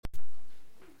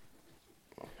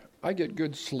I get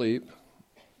good sleep.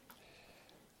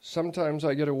 Sometimes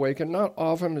I get awakened, not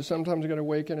often, but sometimes I get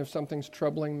awakened if something's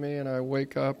troubling me, and I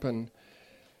wake up and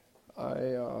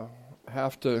I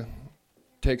have to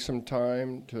take some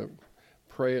time to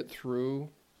pray it through.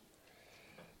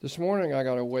 This morning I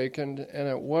got awakened, and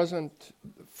it wasn't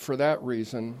for that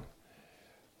reason.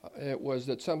 It was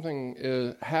that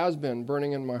something has been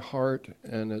burning in my heart,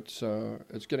 and it's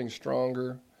getting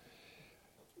stronger.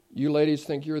 You ladies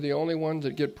think you're the only ones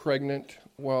that get pregnant.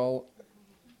 Well,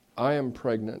 I am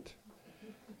pregnant,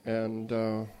 and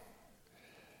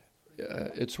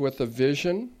it's with a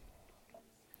vision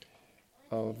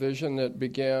that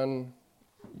began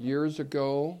years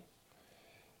ago,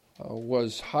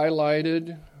 was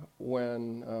highlighted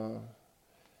when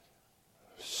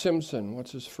Simpson,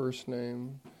 what's his first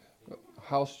name?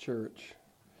 House Church.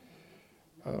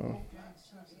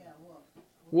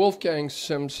 Wolfgang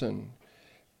Simpson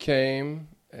came,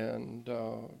 and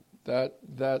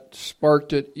that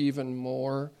sparked it even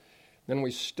more. Then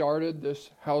we started this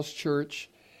house church,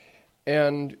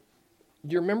 and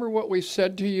do you remember what we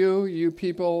said to you, you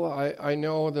people? I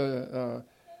know the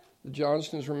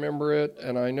Johnstons remember it,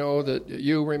 and I know that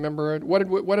you remember it.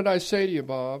 What did I say to you,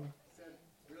 Bob? I said,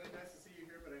 really nice to see you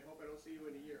here, but I hope I don't see you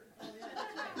in a year.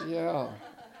 Yeah.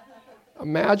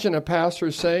 Imagine a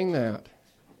pastor saying that.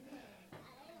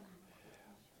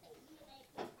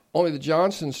 Only the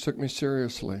Johnstons took me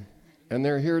seriously, and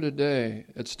they're here today.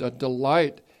 It's a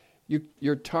delight.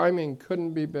 Your timing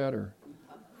couldn't be better.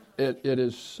 It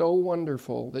is so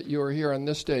wonderful that you are here on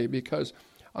this day, because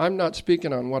I'm not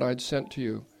speaking on what I'd sent to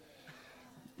you,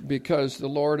 because the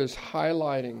Lord is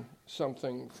highlighting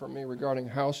something for me regarding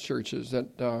house churches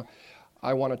that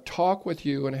I want to talk with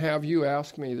you and have you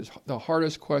ask me the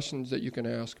hardest questions that you can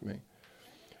ask me.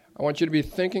 I want you to be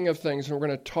thinking of things, and we're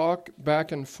going to talk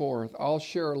back and forth. I'll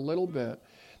share a little bit,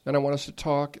 then I want us to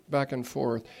talk back and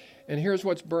forth. And here's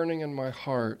what's burning in my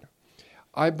heart.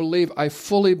 I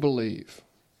fully believe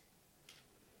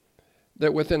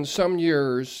that within some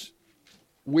years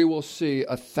we will see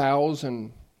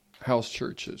 1,000 house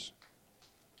churches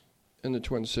in the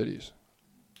Twin Cities.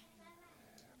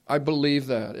 I believe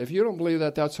that. If you don't believe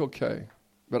that, that's okay.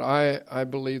 But I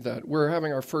believe that. We're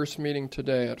having our first meeting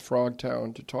today at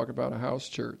Frogtown to talk about a house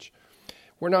church.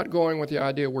 We're not going with the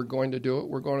idea we're going to do it.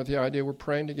 We're going with the idea we're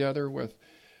praying together with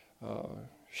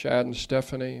Shad and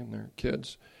Stephanie and their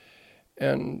kids,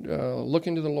 and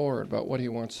looking to the Lord about what He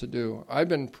wants to do. I've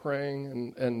been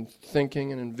praying and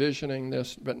thinking and envisioning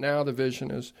this, but now the vision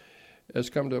has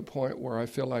come to a point where I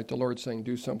feel like the Lord's saying,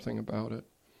 do something about it.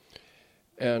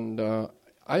 And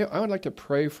I would like to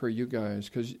pray for you guys,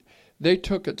 because they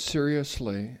took it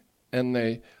seriously, and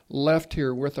they left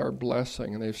here with our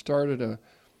blessing, and they've started a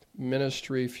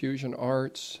ministry, Fusion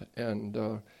Arts, and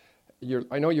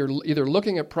I know you're either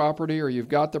looking at property or you've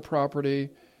got the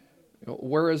property.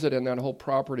 Where is it in that whole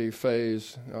property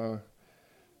phase? We're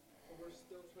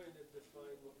still trying to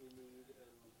define what we need and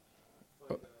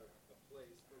find a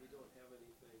place, but we don't have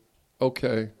anything. Okay.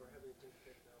 We're having things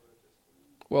picked out at this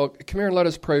point. Well, come here and let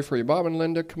us pray for you. Bob and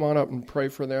Linda, come on up and pray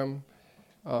for them.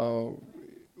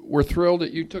 We're thrilled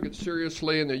that you took it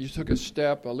seriously and that you took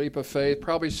a leap of faith.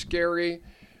 Probably scary,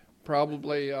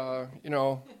 probably,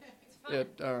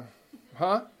 It's fun.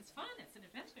 Huh? It's fun. It's an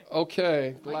adventure.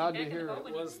 Okay, glad to hear it.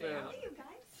 Was there? Hey, you guys.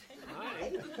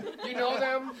 Hi. You know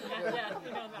them? Yeah,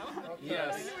 we know that one.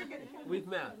 Yes. We've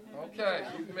met. Okay,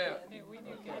 you've met. Hey, we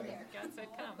knew God said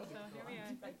come, so here we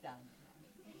are.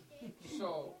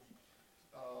 So,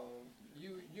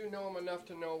 you know them enough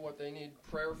to know what they need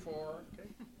prayer for.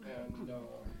 And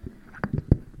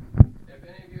if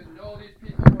any of you know these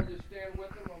people, want to stand with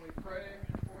them when we pray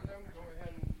for them, go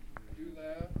ahead and do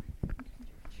that.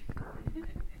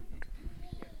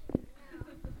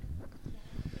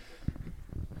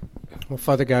 Well,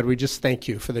 Father God, we just thank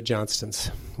you for the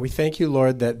Johnstons. We thank you,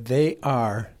 Lord, that they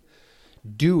are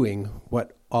doing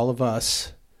what all of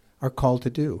us are called to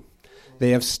do.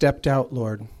 They have stepped out,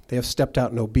 Lord. They have stepped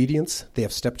out in obedience. They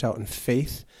have stepped out in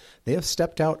faith. They have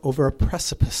stepped out over a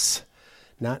precipice,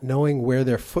 not knowing where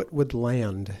their foot would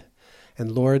land.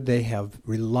 And Lord, they have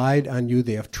relied on you.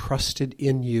 They have trusted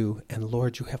in you. And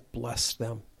Lord, you have blessed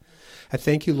them. I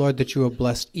thank you, Lord, that you have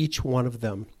blessed each one of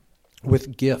them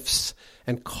with gifts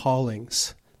and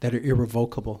callings that are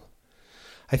irrevocable.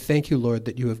 I thank you, Lord,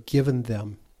 that you have given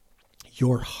them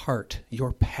your heart,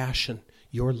 your passion,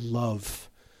 your love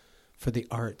for the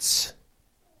arts.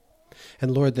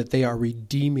 And Lord, that they are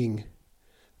redeeming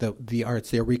the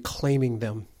arts. They are reclaiming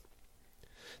them.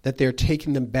 That they're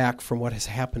taking them back from what has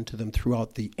happened to them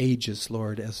throughout the ages,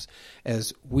 Lord, as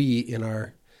we in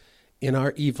our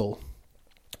evil,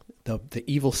 the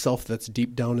evil self that's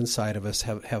deep down inside of us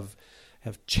have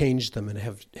changed them and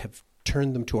have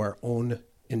turned them to our own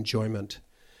enjoyment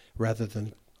rather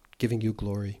than giving you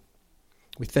glory.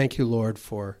 We thank you, Lord,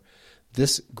 for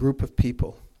this group of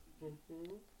people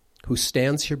who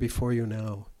stands here before you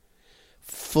now,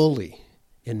 fully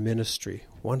in ministry,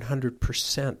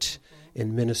 100%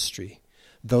 in ministry.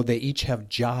 Though they each have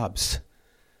jobs,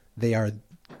 they are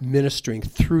ministering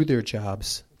through their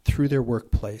jobs, through their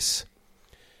workplace,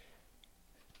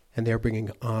 and they're bringing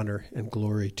honor and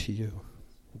glory to you.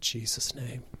 In Jesus'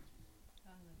 name.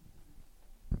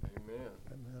 Amen.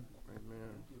 Amen.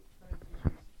 Amen.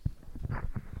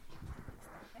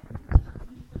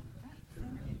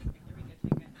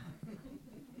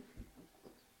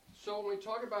 So when we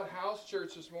talk about house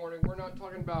church this morning, we're not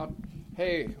talking about,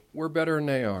 hey, we're better than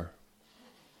they are.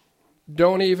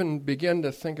 Don't even begin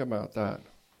to think about that.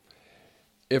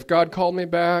 If God called me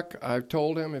back, I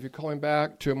told him, if he called me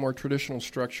back to a more traditional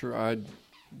structure, I'd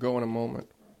go in a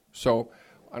moment. So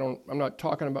I'm not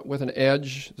talking about with an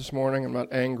edge this morning. I'm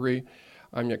not angry.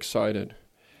 I'm excited.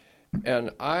 And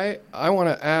I want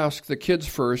to ask the kids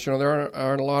first. You know, there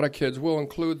aren't a lot of kids. We'll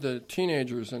include the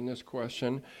teenagers in this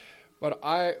question. But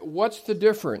what's the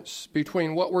difference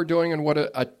between what we're doing and what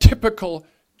a typical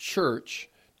church,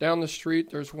 down the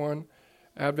street there's one,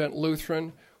 Advent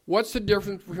Lutheran, what's the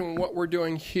difference between what we're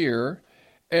doing here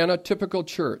and a typical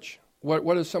church?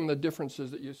 What are some of the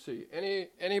differences that you see?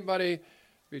 Anybody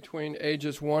between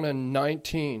ages 1 and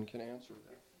 19 can answer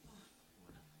that.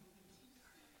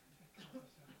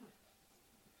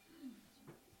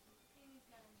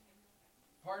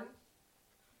 Pardon?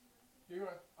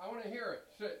 I want to hear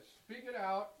it. Speak it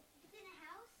out.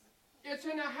 It's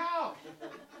in a house.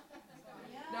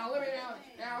 Now let me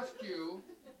ask you,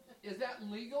 is that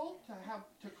legal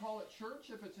to call it church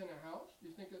if it's in a house? Do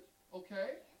you think it's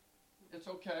okay? It's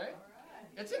okay.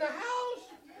 It's in a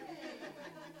house.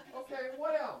 Okay,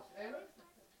 what else? Anna?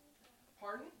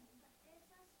 Pardon?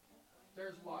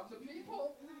 There's lots of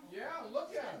people. Yeah,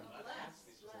 look at them.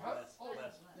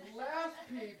 Less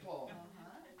people.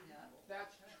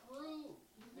 That's true.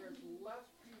 There's less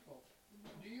people.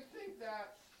 Do you think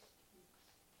that's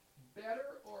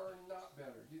better or not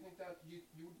better? Do you think that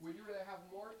would you rather have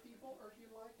more people, or do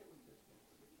you like it with this?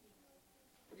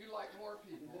 You like more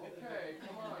people. Okay,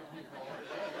 come on, people.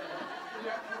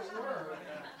 Get to work.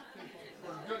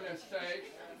 For goodness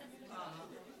sake.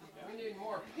 We need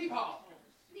more people.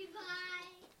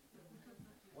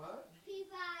 What?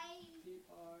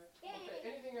 Okay,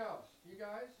 anything else? You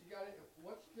guys,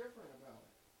 what's different about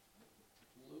it?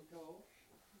 Luco?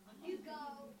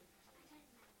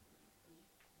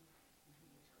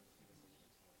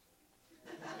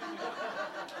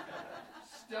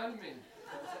 Stun me.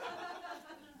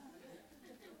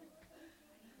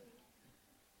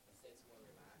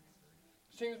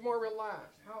 Seems more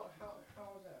relaxed. How is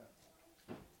that?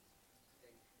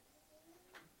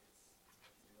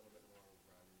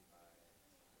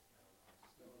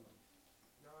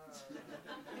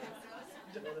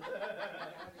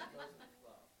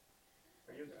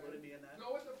 Are you including me in that?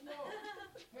 Go with the flow.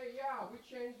 Hey, yeah, we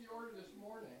changed the order this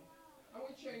morning, and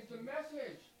we changed the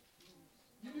message.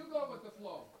 You do go with the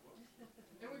flow.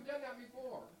 And we've done that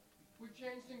before. We've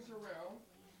changed things around.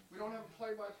 We don't have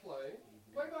play-by-play.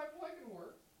 Play-by-play can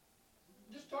work.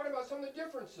 Just talking about some of the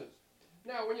differences.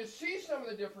 Now, when you see some of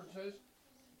the differences,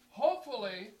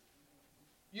 hopefully,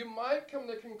 you might come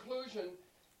to the conclusion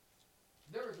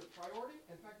there is a priority.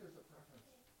 In fact, there's a preference.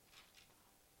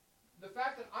 The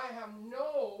fact that I have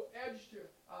no axe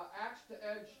to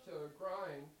edge to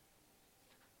grind,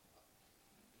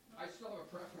 I still have a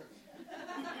preference.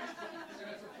 And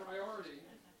it's a priority.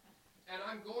 And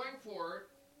I'm going for it.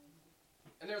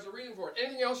 And there's a reason for it.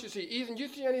 Anything else you see? Ethan, do you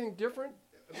see anything different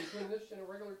between this and a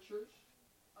regular church?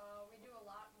 We do a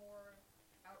lot more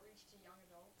outreach to young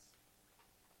adults.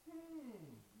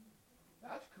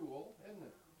 That's cool, isn't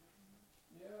it?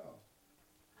 Yeah.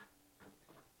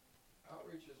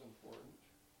 Outreach is important.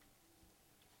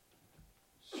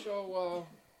 So,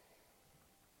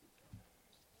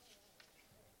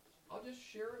 I'll just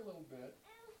share a little bit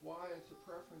why it's a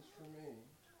preference for me.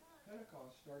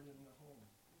 Pentecost started in the home.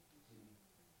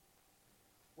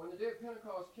 When the day of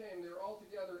Pentecost came, they were all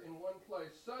together in one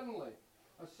place. Suddenly,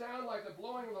 a sound like the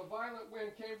blowing of a violent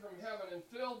wind came from heaven and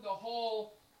filled the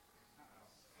whole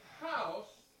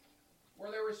house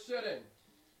where they were sitting.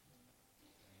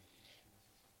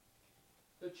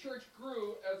 The church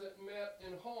grew as it met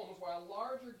in homes, while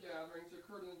larger gatherings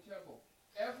occurred in the temple.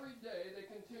 Every day they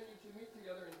continued to meet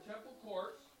together in temple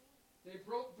courts. They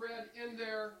broke bread in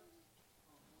there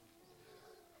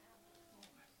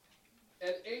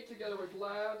and ate together with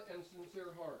glad and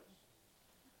sincere hearts,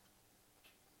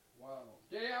 Wow.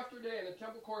 Day after day in the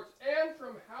temple courts and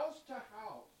from house to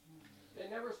house. They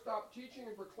never stopped teaching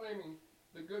and proclaiming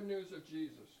the good news of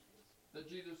Jesus, that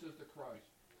Jesus is the Christ.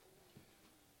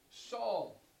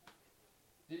 Saul,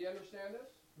 did he understand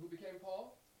this? Who became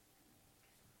Paul?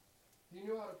 He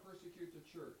knew how to persecute the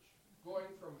church, going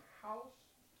from house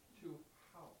to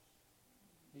house.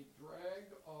 He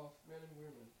dragged off men and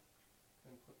women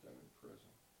and put them in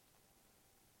prison.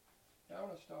 Now I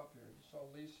want to stop here. You saw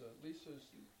Lisa. Lisa's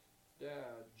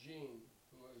dad, Gene,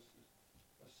 who was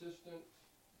assistant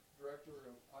director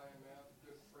of IMF,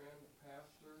 good friend,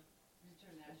 pastor.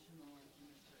 International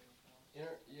Ministerial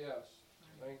College. Yes,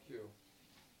 thank you.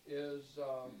 Is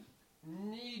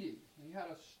needy. He had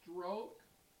a stroke,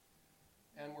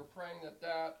 and we're praying that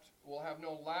that will have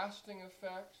no lasting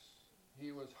effects.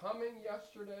 He was humming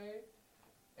yesterday,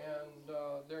 and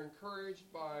they're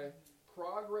encouraged by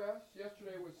progress.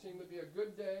 Yesterday would seem to be a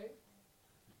good day,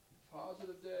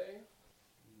 positive day.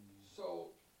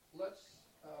 So let's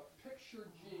picture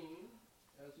Gene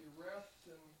as he rests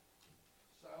in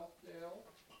Southdale.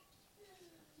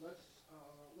 Let's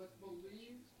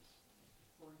believe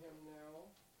for him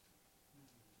now.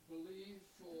 Believe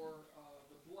for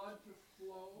the blood to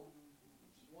flow.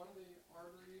 One of the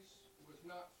arteries was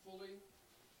not fully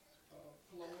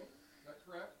flowing. Is that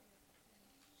correct?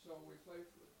 So we pray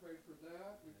for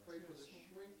that. We pray for the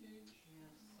shrinkage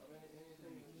of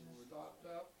anything that's stopped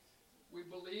up. We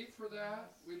believe for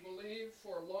that. We believe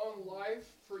for long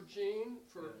life for Gene,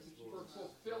 for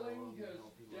fulfilling his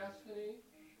destiny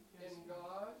in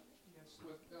God,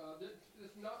 with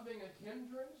this not being a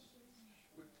hindrance.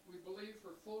 We believe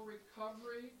for full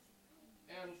recovery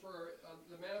and for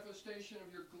the manifestation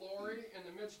of your glory in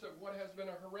the midst of what has been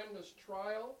a horrendous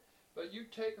trial. But you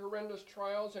take horrendous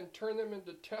trials and turn them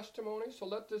into testimony. So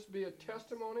let this be a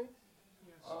testimony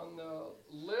on the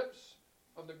lips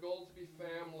of the Goldsby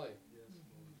family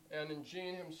and in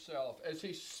Gene himself as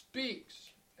he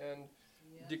speaks and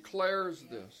declares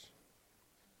this.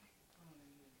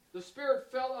 The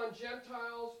Spirit fell on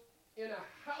Gentiles in a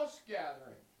house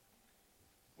gathering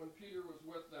when Peter was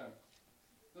with them.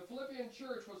 The Philippian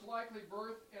church was likely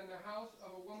birthed in the house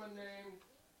of a woman named...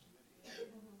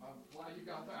 I'm glad you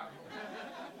got that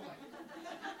one.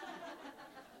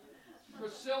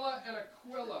 Priscilla and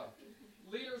Aquila,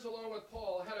 leaders along with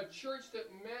Paul, had a church that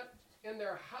met in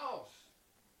their house.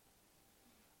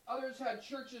 Others had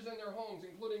churches in their homes,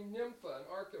 including Nympha and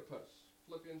Archippus,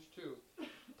 Philippians 2.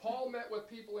 Paul met with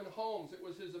people in homes. It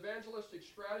was his evangelistic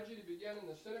strategy to begin in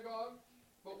the synagogue,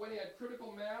 but when he had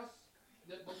critical mass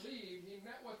that believed, he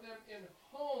met with them in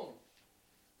homes.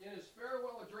 In his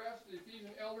farewell address to the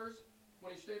Ephesian elders,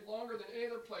 when he stayed longer than any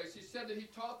other place, he said that he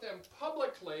taught them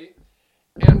publicly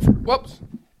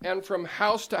and from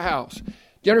house to house. Do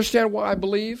you understand why I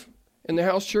believe in the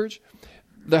house church?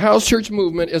 The house church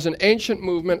movement is an ancient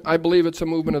movement. I believe it's a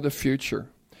movement of the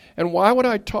future. And why would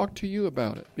I talk to you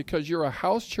about it? Because you're a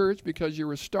house church, because you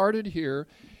were started here,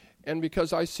 and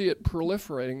because I see it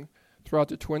proliferating throughout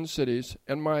the Twin Cities.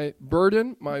 And my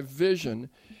burden, my vision,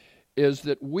 is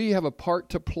that we have a part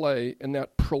to play in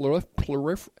that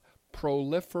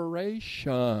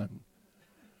proliferation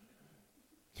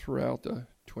throughout the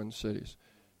Twin Cities.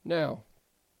 Now,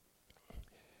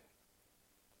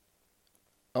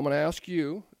 I'm going to ask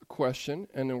you a question,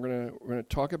 and then we're going to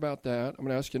talk about that. I'm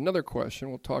going to ask you another question.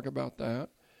 We'll talk about that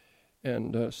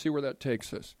and see where that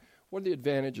takes us. What are the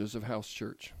advantages of house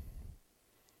church?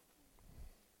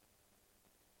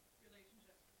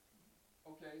 Relationship.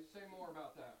 Okay, say more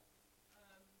about that.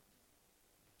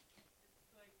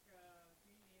 It's like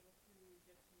being able to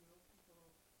get to know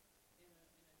people in a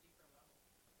deeper level.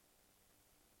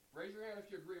 Raise your hand if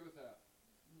you agree with that.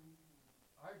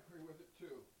 I agree with it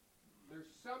too. There's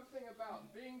something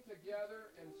about being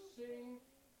together and seeing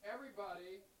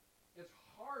everybody. It's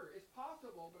harder. It's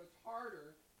possible, but it's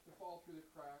harder to fall through the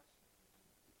cracks.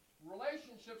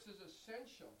 Relationships is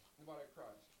essential in the body of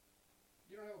Christ.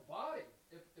 You don't have a body.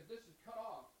 If this is cut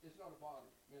off, it's not a body.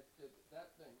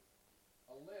 That thing,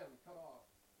 a limb cut off,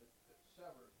 it's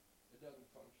severed, it doesn't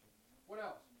function. What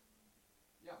else?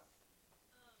 Yeah.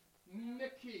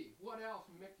 Mickey. What else,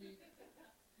 Mickey? The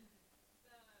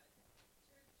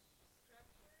church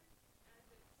structure, as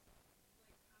it's like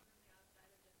commonly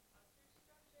outside of just a church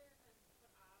structure, has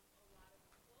put off a lot of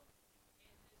people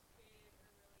and has created a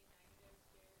really negative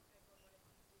stereotype of what it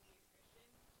means to be a Christian.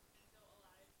 And so a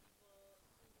lot of people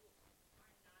who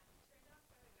are not turned off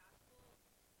by the gospel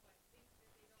but think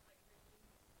that they don't like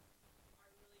Christians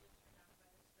are really just turned off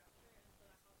by the structure. And so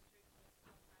the house church gets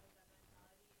outside of that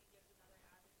mentality and gives another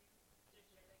avenue to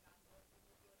share the gospel with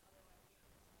people who would otherwise be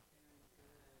uninterested.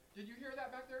 Did you hear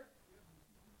that back there?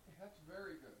 That's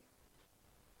very good.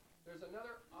 There's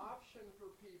another option for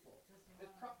people. Does he It's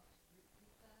want pro- to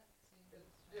repeat that? Seeing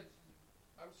It's,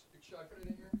 as should I put it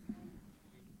in here?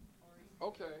 or you-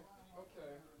 Okay,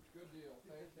 okay, good deal,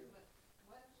 thank you. But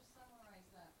why don't you summarize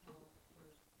that, Paul, for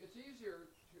It's easier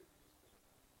to,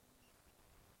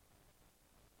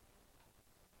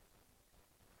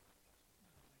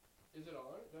 is it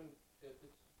on? It's,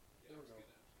 there we go.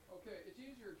 Okay, it's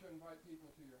easier to invite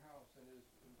people to your house than it is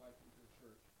to invite them to a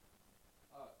church.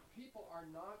 People are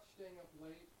not staying up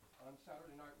late on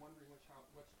Saturday night wondering which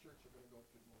church they're going to go to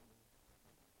tomorrow morning.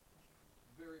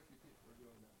 Very few people are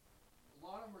doing that. A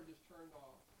lot of them are just turned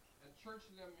off. And church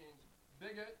to them means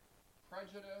bigot,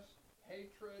 prejudice,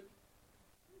 hatred,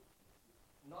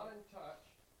 not in touch.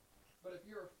 But if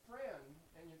you're a friend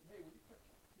and you, hey,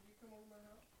 can you come over to my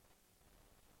house?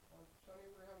 On Sunday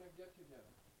we're having a get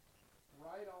together.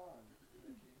 Right on,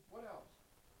 Vicki. What else?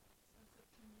 Sense of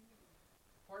community.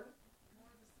 Pardon?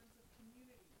 More of a sense of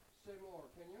community. Say more,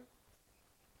 can you?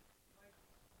 Like,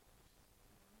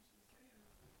 what she was saying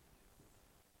is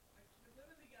like you're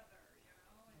living together, you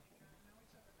know, and you got to know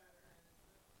each other better, and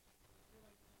you feel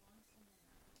like you belong somewhere.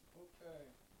 Okay,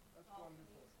 that's Paul,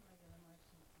 wonderful. please, regular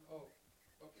motion. Oh,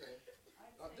 okay.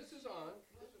 I'd say This is on.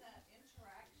 with that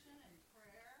interaction and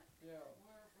prayer, Yeah.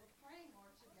 we're praying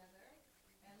more together,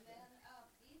 and then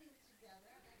eating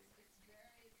together. It's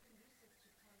very conducive to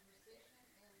conversation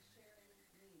and sharing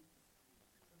needs,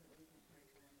 so that we can pray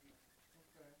for one another.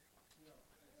 Okay. Yeah.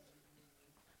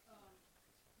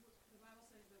 The Bible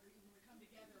says that when we come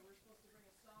together, we're supposed to bring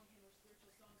a song, hymn, or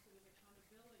spiritual song, so there's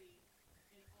accountability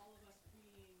in all of us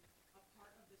being a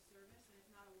part of the service, and it's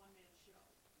not a one-man show.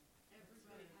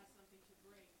 Everybody has something to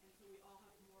bring, and so we all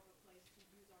have more of a place to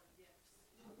use our gifts,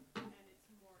 and it's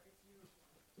uniform.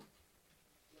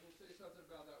 Let me say something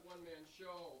about that one-man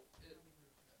show.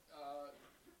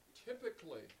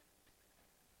 Typically,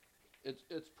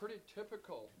 it's pretty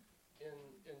typical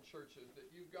in churches that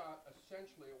you've got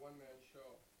essentially a one-man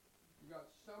show. You've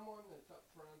got someone that's up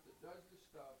front that does the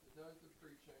stuff, that does the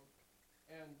preaching,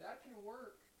 and that can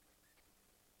work.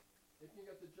 It can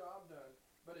get the job done,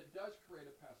 but it does create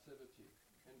a passivity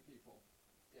in people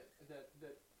that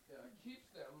keeps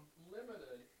them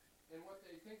limited in what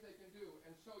they think they can do.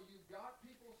 And so you've got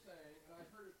people saying, and I've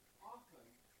heard it often,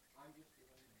 I'm just a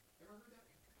layman. Ever heard that?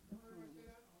 Ever heard anyone say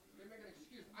that? They make an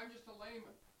excuse. I'm just a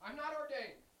layman. I'm not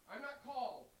ordained. I'm not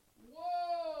called.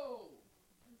 Whoa!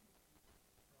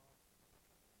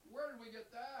 Where did we get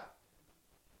that?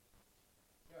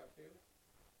 Yeah, Caleb?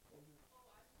 Oh,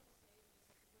 I was going to say, just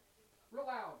when I think about Real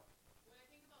loud. when I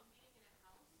think about meeting in a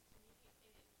house, to me,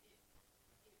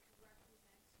 it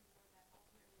represents more that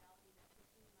ultimate reality that the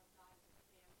kingdom of God is a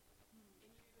family. And you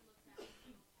even look back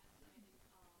in the Old Testament and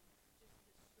just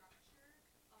the structure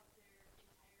of their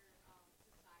entire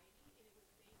society, and it was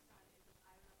based on,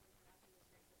 I don't know if I'm pronouncing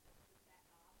this right, but the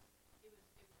Batnobs. It was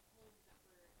homes that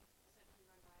were essentially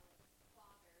run by like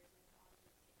fathers, and fathers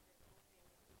would take care of the whole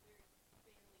family. It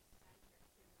was very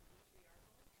family-centric and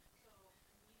patriarchal. So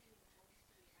meeting in homes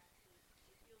to me actually,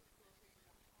 it feels closer to the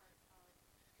heart of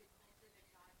the culture that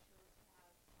God chose to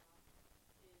have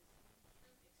His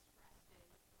truth expressed in,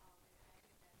 and I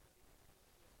think that's something that's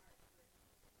close to your heart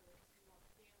for it to be more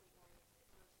family-oriented versus kind of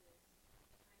sometimes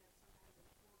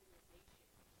an organization.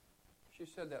 She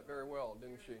said that very well,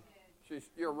 didn't she?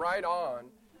 You're right on.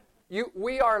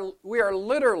 We are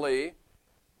literally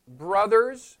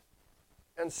brothers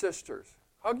and sisters.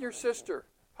 Hug your sister.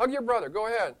 Hug your brother. Go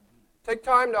ahead. Take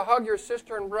time to hug your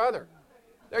sister and brother.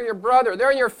 They're your brother.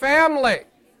 They're your family.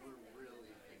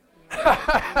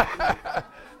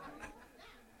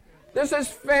 This is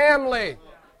family.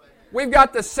 We've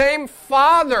got the same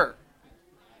father.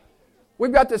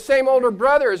 We've got the same older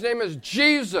brother. His name is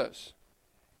Jesus.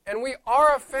 And we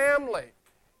are a family.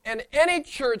 And any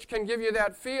church can give you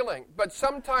that feeling. But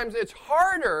sometimes it's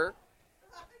harder,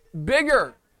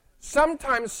 bigger.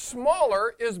 Sometimes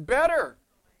smaller is better.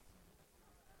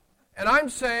 And I'm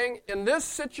saying in this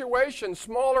situation,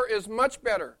 smaller is much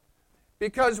better.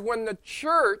 Because when the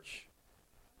church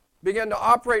began to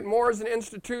operate more as an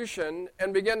institution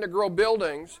and began to grow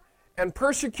buildings, and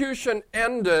persecution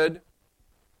ended,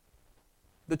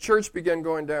 the church began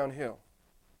going downhill.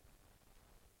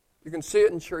 You can see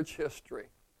it in church history.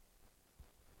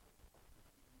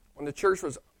 When the church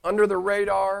was under the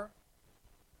radar,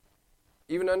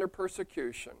 even under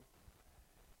persecution,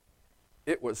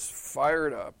 it was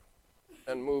fired up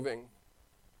and moving.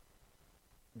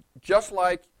 Just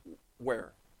like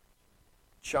where?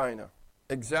 China.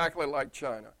 Exactly like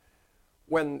China.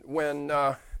 When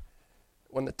the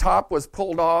top was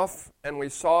pulled off and we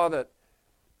saw that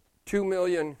 2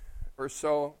 million or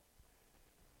so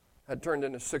had turned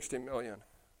into 60 million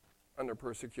under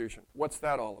persecution. What's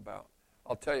that all about?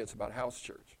 I'll tell you, it's about house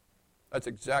church. That's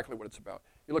exactly what it's about.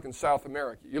 You look in South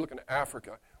America, you look in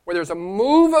Africa, where there's a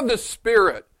move of the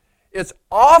Spirit, it's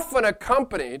often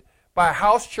accompanied by a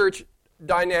house church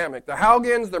dynamic. The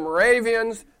Haugans, the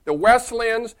Moravians, the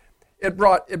Wesleyans, it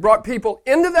brought people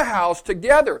into the house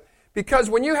together. Because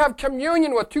when you have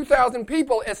communion with 2,000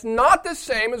 people, it's not the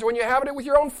same as when you have it with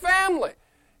your own family.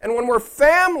 And when we're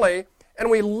family and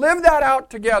we live that out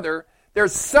together,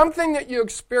 there's something that you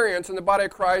experience in the body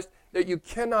of Christ that you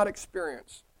cannot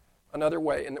experience another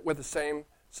way and with the same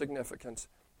significance.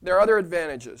 There are other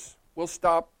advantages. We'll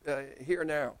stop here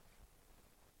now.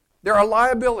 There are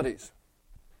liabilities.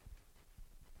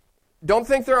 Don't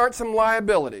think there aren't some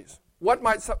liabilities. What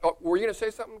might were you going to say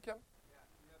something, Kim?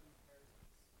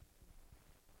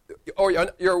 Oh,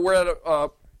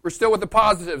 we're still with the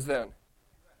positives then.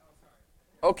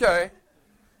 Okay.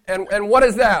 And what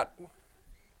is that?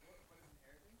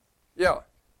 Yeah.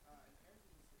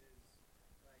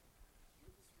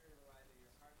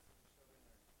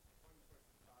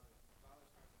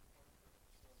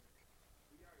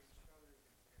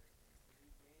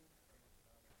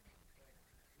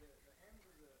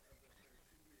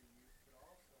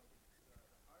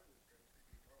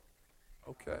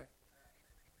 Okay.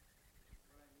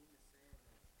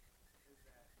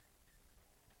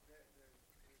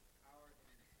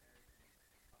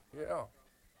 Yeah.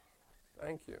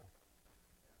 Thank you.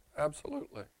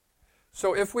 Absolutely.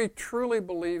 So if we truly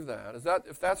believe that,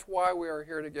 if that's why we are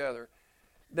here together,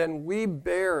 then we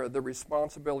bear the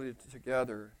responsibility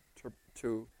together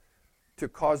to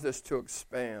cause this to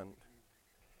expand.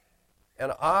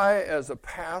 And I, as a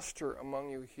pastor among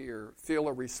you here, feel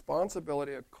a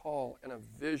responsibility, a call, and a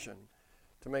vision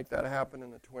to make that happen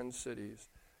in the Twin Cities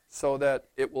so that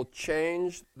it will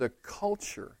change the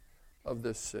culture of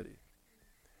this city,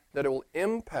 that it will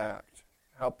impact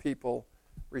how people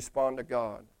respond to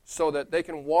God, so that they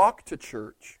can walk to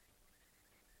church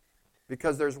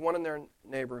because there's one in their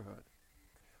neighborhood.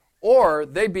 Or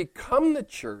they become the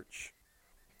church.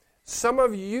 Some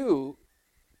of you,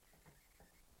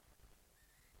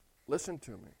 listen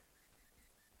to me,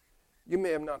 you may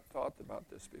have not thought about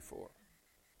this before.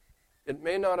 It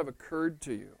may not have occurred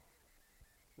to you.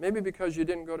 Maybe because you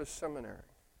didn't go to seminary.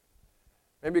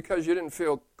 Maybe because you didn't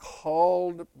feel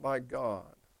called by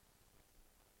God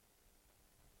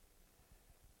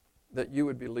that you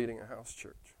would be leading a house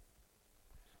church.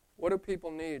 What do people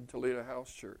need to lead a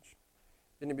house church?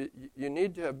 You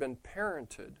need to have been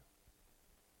parented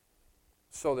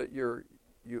so that you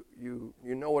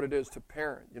know what it is to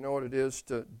parent. You know what it is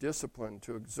to discipline,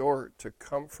 to exhort, to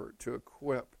comfort, to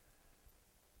equip.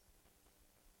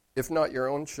 If not your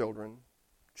own children.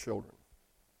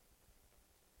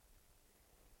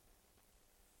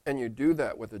 And you do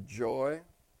that with a joy,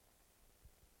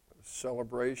 with a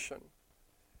celebration,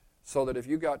 so that if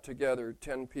you got together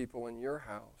 10 people in your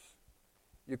house,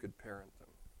 you could parent them.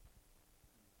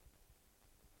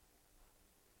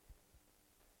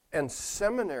 And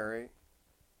seminary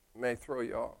may throw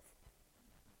you off.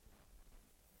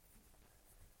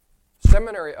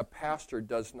 Seminary a pastor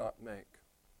does not make.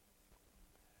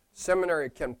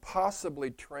 Seminary can possibly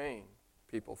train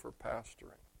people for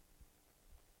pastoring.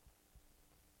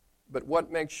 But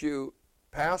what makes you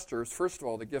pastors, first of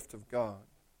all, the gift of God.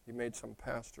 He made some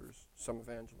pastors, some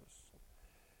evangelists.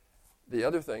 The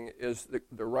other thing is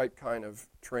the right kind of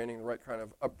training, the right kind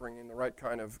of upbringing, the right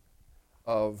kind of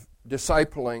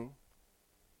discipling.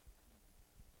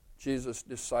 Jesus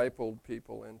discipled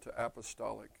people into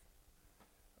apostolic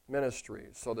ministry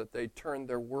so that they turned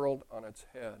their world on its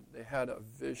head. They had a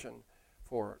vision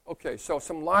for it. Okay, so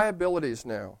some liabilities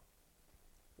now.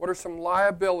 What are some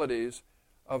liabilities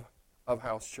of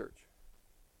house church?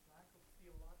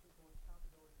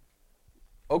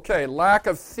 Okay, lack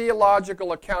of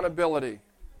theological accountability.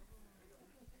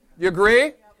 You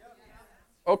agree?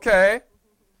 Okay.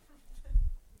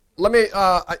 Let me.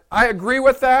 I agree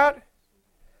with that.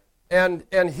 And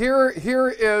here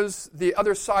is the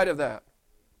other side of that.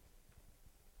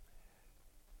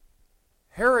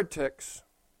 Heretics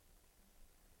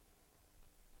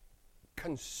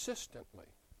consistently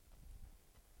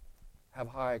have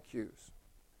high IQs.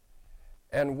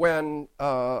 And when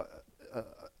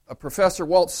Professor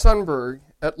Walt Sundberg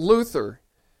at Luther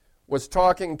was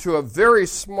talking to a very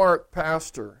smart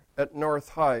pastor at North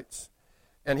Heights,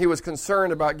 and he was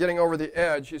concerned about getting over the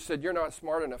edge, he said, "You're not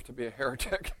smart enough to be a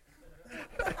heretic."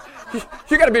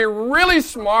 You got to be really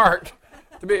smart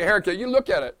to be a heretic. You look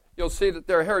at it, you'll see that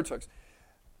they're heretics.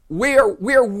 We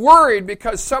are worried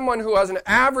because someone who has an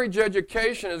average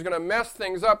education is going to mess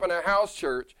things up in a house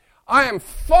church. I am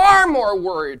far more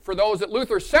worried for those at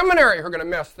Luther Seminary who are going to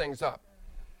mess things up.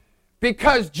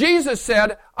 Because Jesus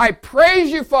said, I praise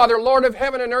you, Father, Lord of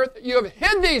heaven and earth, that you have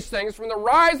hid these things from the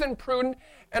wise and prudent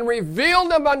and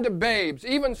revealed them unto babes.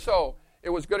 Even so, it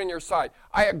was good in your sight.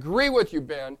 I agree with you,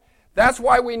 Ben. That's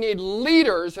why we need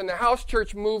leaders in the house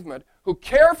church movement who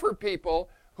care for people,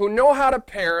 who know how to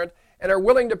parent, and are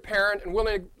willing to parent, and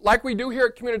willing, like we do here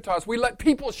at Communitas, we let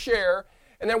people share,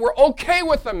 and then we're okay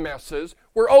with the messes.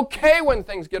 We're okay when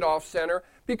things get off center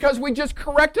because we just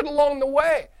correct it along the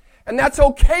way. And that's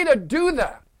okay to do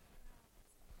that.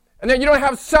 And then you don't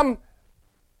have some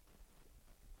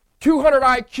 200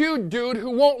 IQ dude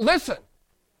who won't listen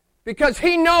because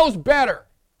he knows better.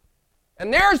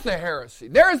 And there's the heresy.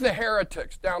 There's the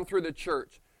heretics down through the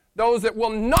church. Those that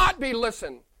will not be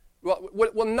listened,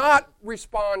 will not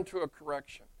respond to a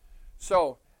correction.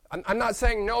 So, I'm not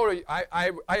saying no.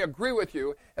 I agree with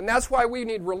you. And that's why we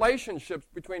need relationships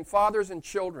between fathers and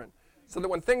children. So that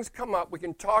when things come up, we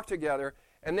can talk together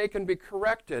and they can be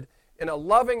corrected in a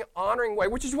loving, honoring way,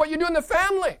 which is what you do in the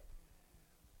family.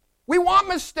 We want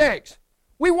mistakes.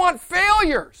 We want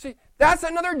failure. See, that's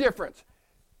another difference.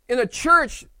 In a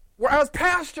church where I was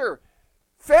pastor,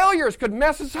 failures could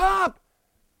mess us up.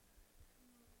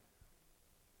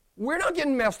 We're not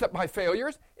getting messed up by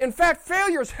failures. In fact,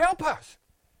 failures help us.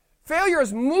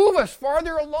 Failures move us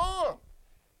farther along.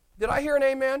 Did I hear an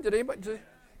amen? Did anybody?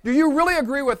 Do you really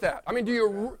agree with that? I mean, do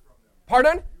you?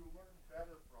 Pardon?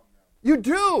 You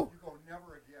do. You go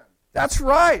never again. That's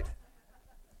right.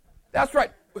 That's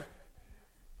right.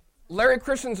 Larry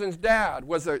Christensen's dad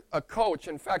was a coach.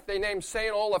 In fact, they named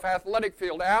St. Olaf Athletic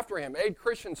Field after him, Abe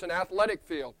Christensen Athletic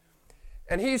Field.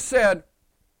 And he said,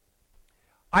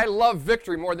 I love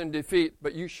victory more than defeat,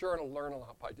 but you sure will learn a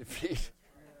lot by defeat.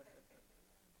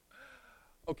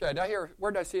 Okay,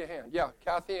 where did I see a hand? Yeah,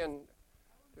 Kathy and...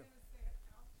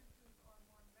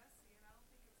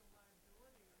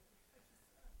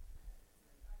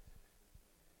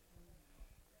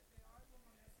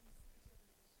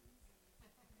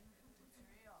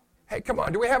 Hey, come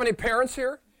on. Do we have any parents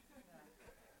here?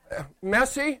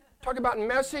 Messy? Talk about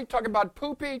messy. Talk about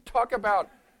poopy. Talk about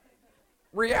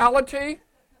reality.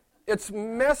 It's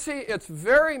messy. It's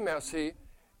very messy.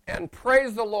 And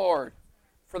praise the Lord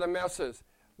for the messes.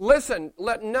 Listen,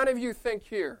 let none of you think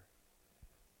here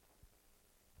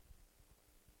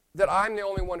that I'm the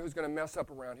only one who's going to mess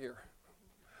up around here.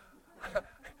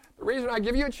 The reason I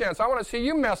give you a chance, I want to see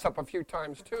you mess up a few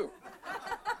times too.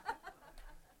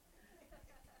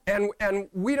 And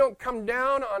we don't come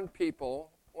down on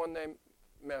people when they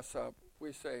mess up.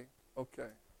 We say, okay,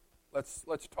 let's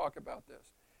talk about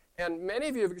this. And many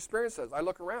of you have experienced this. I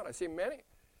look around, I see many.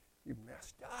 You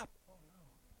messed up. Oh, no.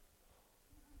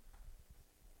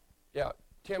 Yeah,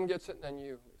 Tim gets it, and then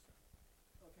you, Lisa.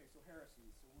 Okay, so heresy.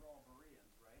 So we're all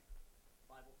Bereans, right?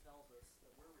 The Bible tells us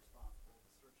that we're responsible to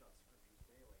search out scriptures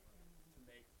daily to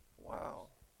make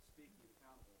speak you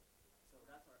accountable. So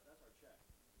that's our check.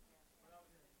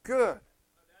 Good.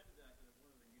 I'd add to that one of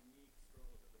the unique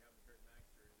struggles that we have in Curtin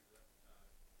Baxter is that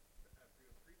we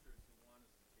have preachers who want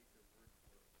us to take their word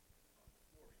for it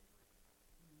before we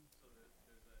believe. So there's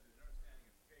an understanding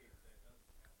of faith that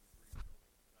doesn't happen before you know. I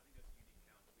think that's a unique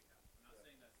challenge that we have. I'm not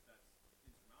saying that's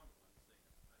insurmountable. I'm saying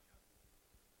that's a challenge.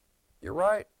 You're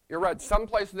right. You're right. Some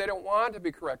places they don't want to be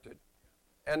corrected.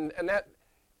 And that,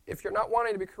 if you're not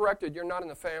wanting to be corrected, you're not in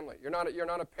the family. You're not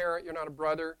a parent. You're not a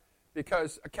brother.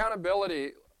 Because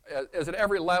accountability is at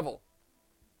every level.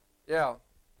 Yeah.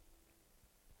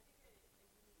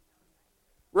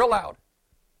 Real loud.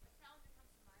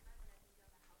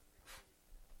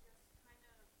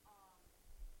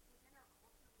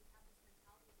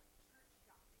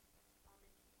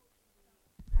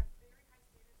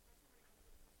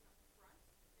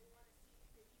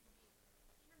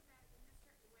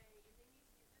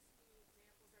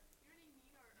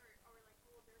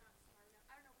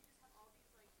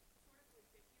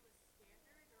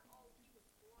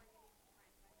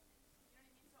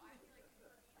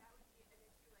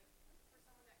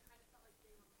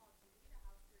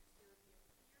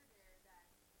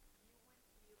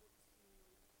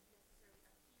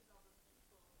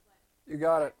 You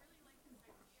got it.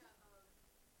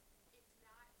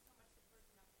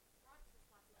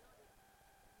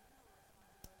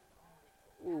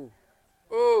 Ooh.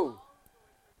 Ooh.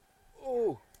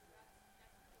 Ooh.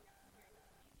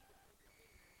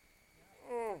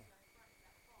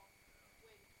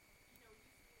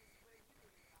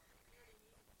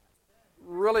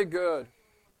 Really good.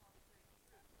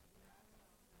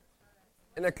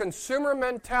 In a consumer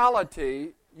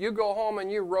mentality, you go home and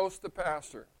you roast the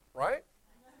pastor, right?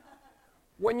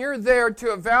 when you're there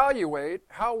to evaluate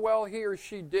how well he or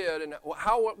she did and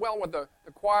how well with the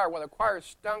choir, when the choir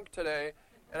stunk today,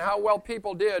 and how well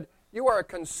people did, you are a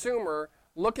consumer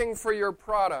looking for your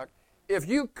product. If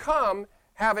you come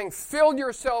having filled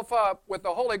yourself up with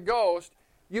the Holy Ghost,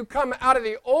 you come out of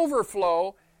the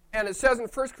overflow, and it says in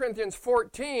 1 Corinthians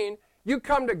 14, you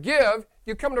come to give,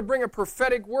 you come to bring a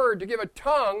prophetic word, to give a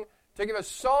tongue, to give a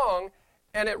song,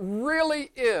 and it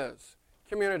really is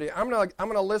community. I'm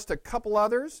gonna list a couple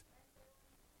others.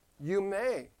 You may.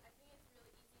 I think it's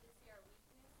really easy to see our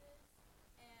weaknesses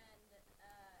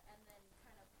and then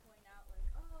kind of point out like,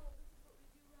 oh, this is what we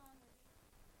do wrong, or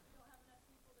we don't have enough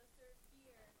people to serve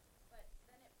here. But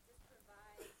then it just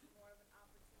provides more of an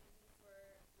opportunity for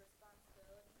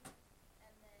responsibility,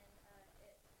 and then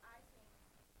I think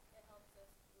it helps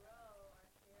us grow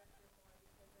our character more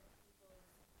because then people's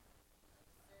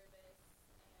service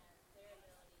and their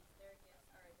abilities, their gifts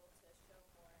are able to show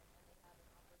more, and they have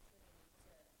an opportunity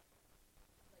to,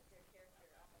 like, their character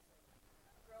almost like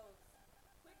grows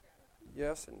quicker.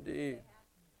 Yes, indeed.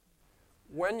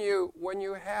 When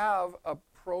you have a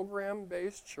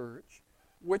program-based church,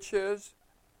 which is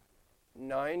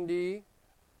 90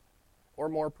 or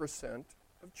more percent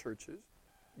of churches,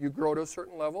 you grow to a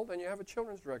certain level, then you have a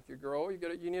children's director. You grow,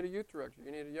 you need a youth director,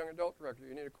 you need a young adult director,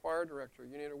 you need a choir director,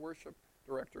 you need a worship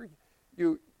director.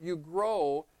 You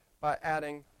grow by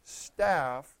adding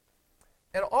staff,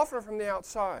 and often from the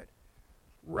outside.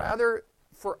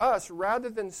 For us, rather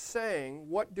than saying,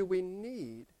 what do we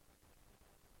need,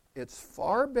 it's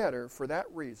far better for that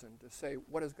reason to say,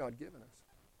 what has God given us?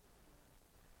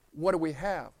 What do we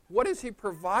have? What has he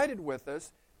provided with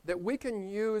us that we can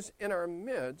use in our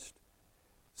midst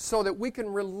so that we can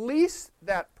release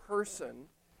that person,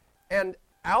 and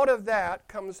out of that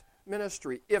comes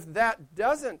ministry. If that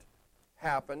doesn't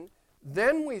happen,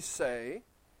 then we say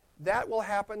that will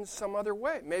happen some other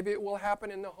way. Maybe it will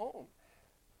happen in the home.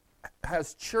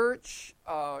 Has church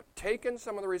taken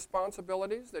some of the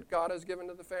responsibilities that God has given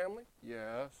to the family?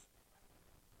 Yes.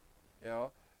 Yeah.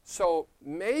 So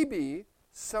maybe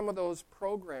some of those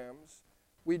programs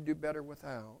we'd do better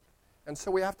without. And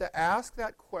so we have to ask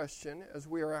that question as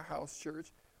we are a house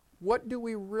church. What do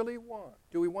we really want?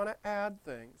 Do we want to add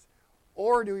things?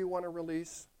 Or do we want to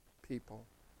release people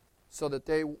so that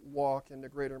they walk into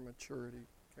greater maturity?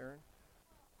 Karen?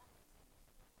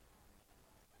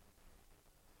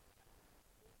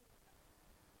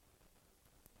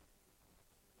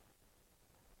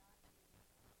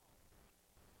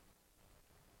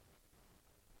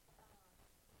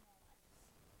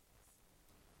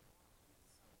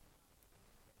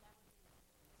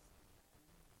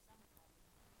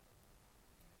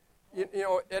 You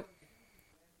know, it.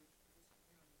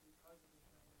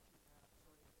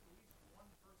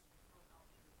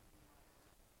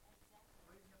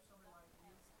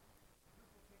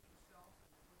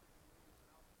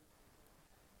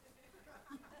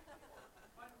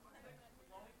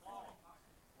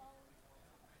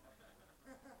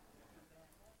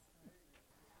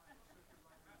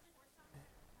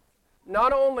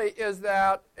 Not only is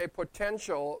that a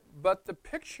potential, but the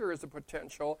picture is a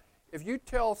potential. If you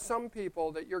tell some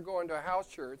people that you're going to a house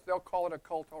church, they'll call it a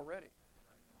cult already.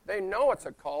 They know it's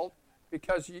a cult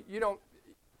because you don't,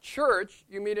 church,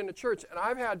 you meet in a church. And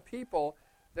I've had people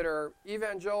that are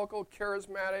evangelical,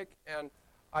 charismatic, and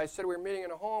I said we were meeting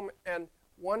in a home, and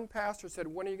one pastor said,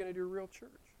 when are you going to do real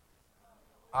church?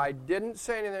 I didn't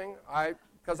say anything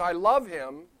because I love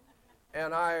him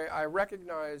and I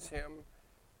recognize him,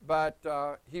 but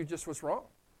he just was wrong.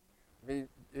 He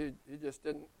just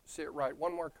didn't see it right.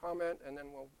 One more comment, and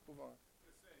then we'll move on.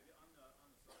 Just say, on the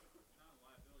subject of not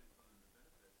liabilities on the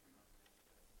benefits, you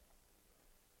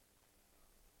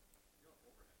don't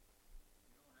overhead.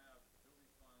 You don't have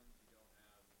building funds. You don't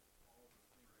have all of the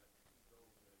things that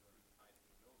those that are tied to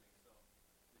the building. So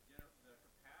the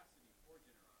capacity for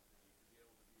generosity to be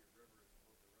able to be a river as opposed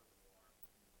to a reservoir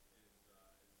is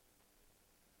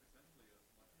essentially a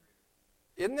much greater.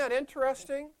 Isn't that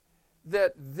interesting?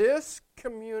 That this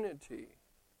community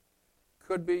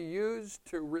could be used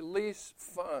to release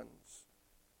funds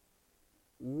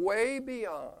way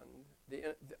beyond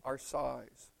our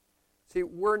size. See,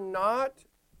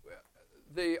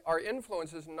 our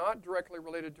influence is not directly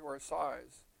related to our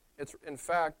size. It's, in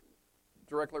fact,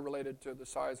 directly related to the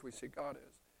size we see God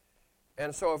is.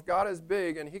 And so if God is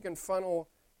big and he can funnel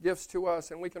gifts to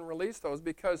us and we can release those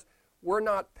because we're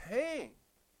not paying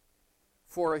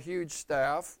for a huge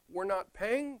staff. We're not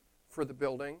paying for the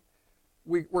building.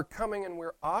 We're coming and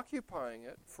we're occupying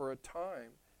it for a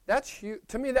time. That's huge.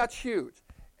 To me, that's huge.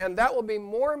 And that will be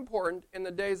more important in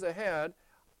the days ahead.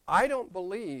 I don't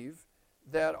believe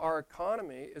that our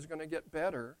economy is going to get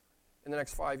better in the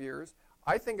next 5 years.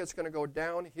 I think it's going to go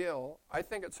downhill. I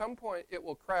think at some point it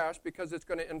will crash because it's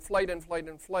going to inflate,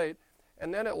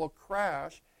 and then it will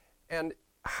crash, and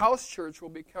house church will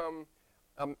become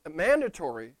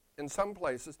mandatory in some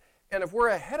places. And if we're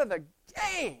ahead of the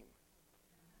game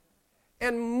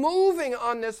and moving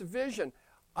on this vision,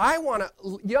 I want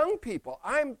young people.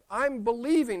 I'm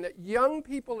believing that young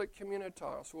people at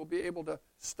Communitas will be able to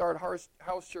start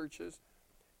house churches.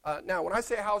 Now, when I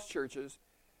say house churches,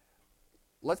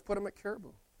 let's put them at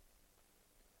Caribou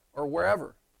or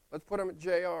wherever. Let's put them at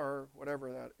JR or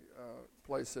whatever that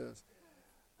place is.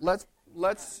 Let's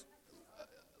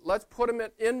put them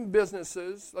in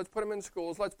businesses. Let's put them in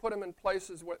schools. Let's put them in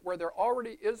places where there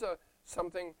already is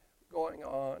something going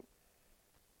on.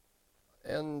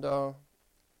 And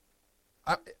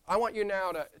I want you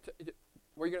now to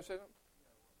were you going to say something?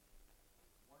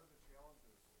 One of the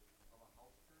challenges of a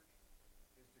house church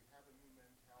is to have a new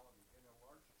mentality. In a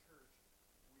large church,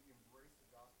 we embrace the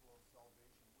gospel of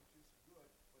salvation, which is good,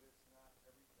 but it's not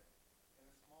everything. In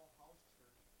a small house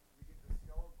church, we get to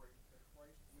celebrate the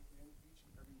Christ within each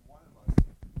and every one of us,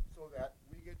 so that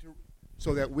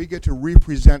we get to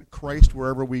represent Christ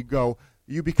wherever we go.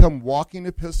 You become walking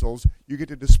epistles. You get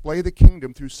to display the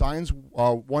kingdom through signs,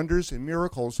 wonders, and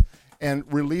miracles, and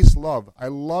release love. I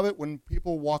love it when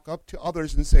people walk up to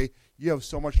others and say, "You have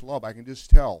so much love, I can just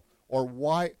tell." Or,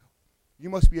 "Why? You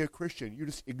must be a Christian. You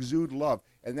just exude love."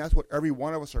 And that's what every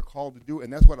one of us are called to do,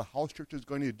 and that's what a house church is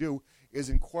going to do, is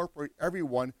incorporate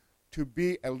everyone to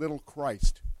be a little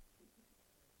Christ,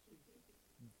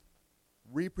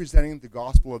 representing the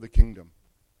gospel of the kingdom.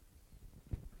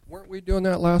 Weren't we doing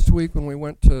that last week when we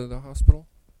went to the hospital?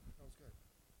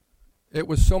 It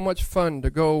was so much fun to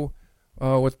go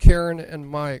with Karen and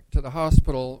Mike to the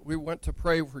hospital. We went to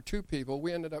pray for 2 people.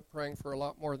 We ended up praying for a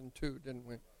lot more than 2, didn't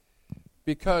we?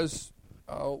 Because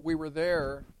we were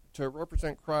there to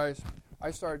represent Christ.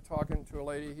 I started talking to a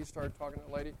lady. He started talking to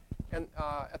a lady and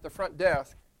at the front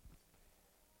desk.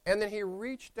 And then he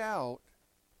reached out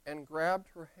and grabbed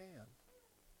her hand.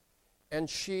 And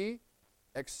she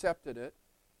accepted it.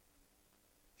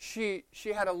 She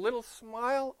had a little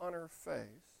smile on her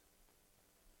face,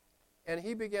 and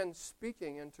he began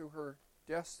speaking into her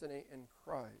destiny in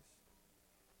Christ.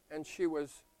 And she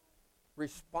was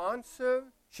responsive.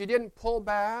 She didn't pull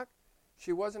back.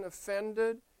 She wasn't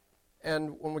offended.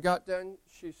 And when we got done,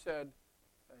 she said,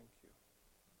 "Thank you."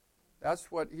 That's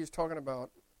what he's talking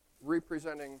about,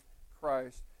 representing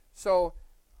Christ. So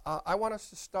I want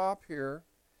us to stop here.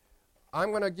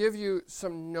 I'm going to give you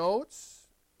some notes,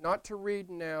 not to read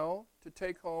now, to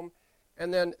take home.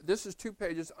 And then this is 2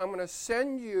 pages. I'm going to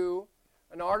send you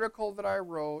an article that I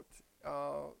wrote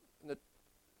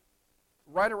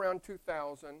right around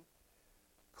 2000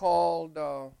 called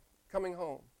Coming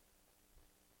Home.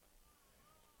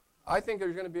 I think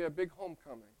there's going to be a big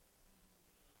homecoming.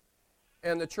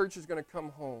 And the church is going to come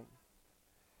home.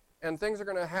 And things are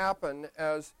going to happen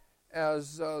as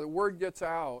the word gets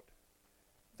out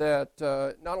that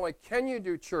not only can you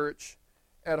do church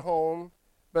at home,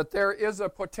 but there is a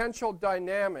potential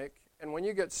dynamic, and when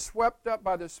you get swept up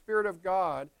by the Spirit of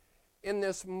God in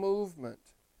this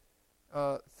movement,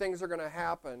 things are going to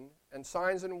happen, and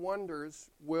signs and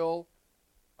wonders will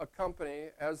accompany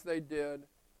as they did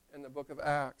in the book of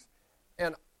Acts.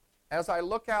 And as I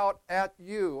look out at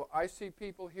you, I see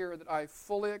people here that I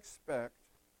fully expect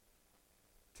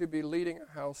to be leading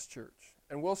a house church.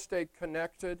 And we'll stay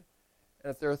connected, and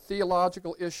if there are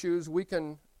theological issues, we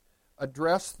can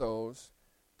address those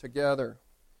together.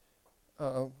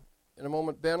 In a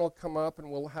moment, Ben will come up and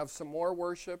we'll have some more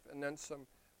worship and then some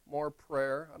more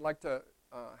prayer. I'd like to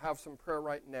have some prayer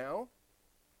right now.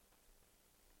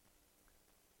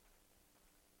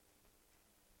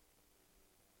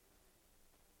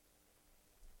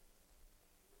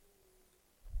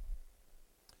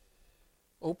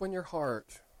 Open your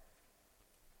heart.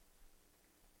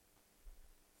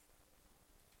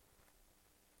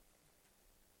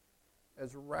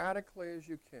 As radically as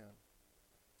you can.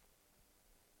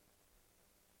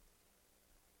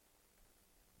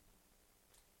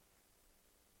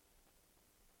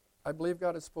 I believe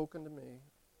God has spoken to me.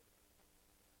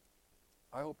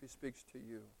 I hope He speaks to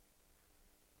you.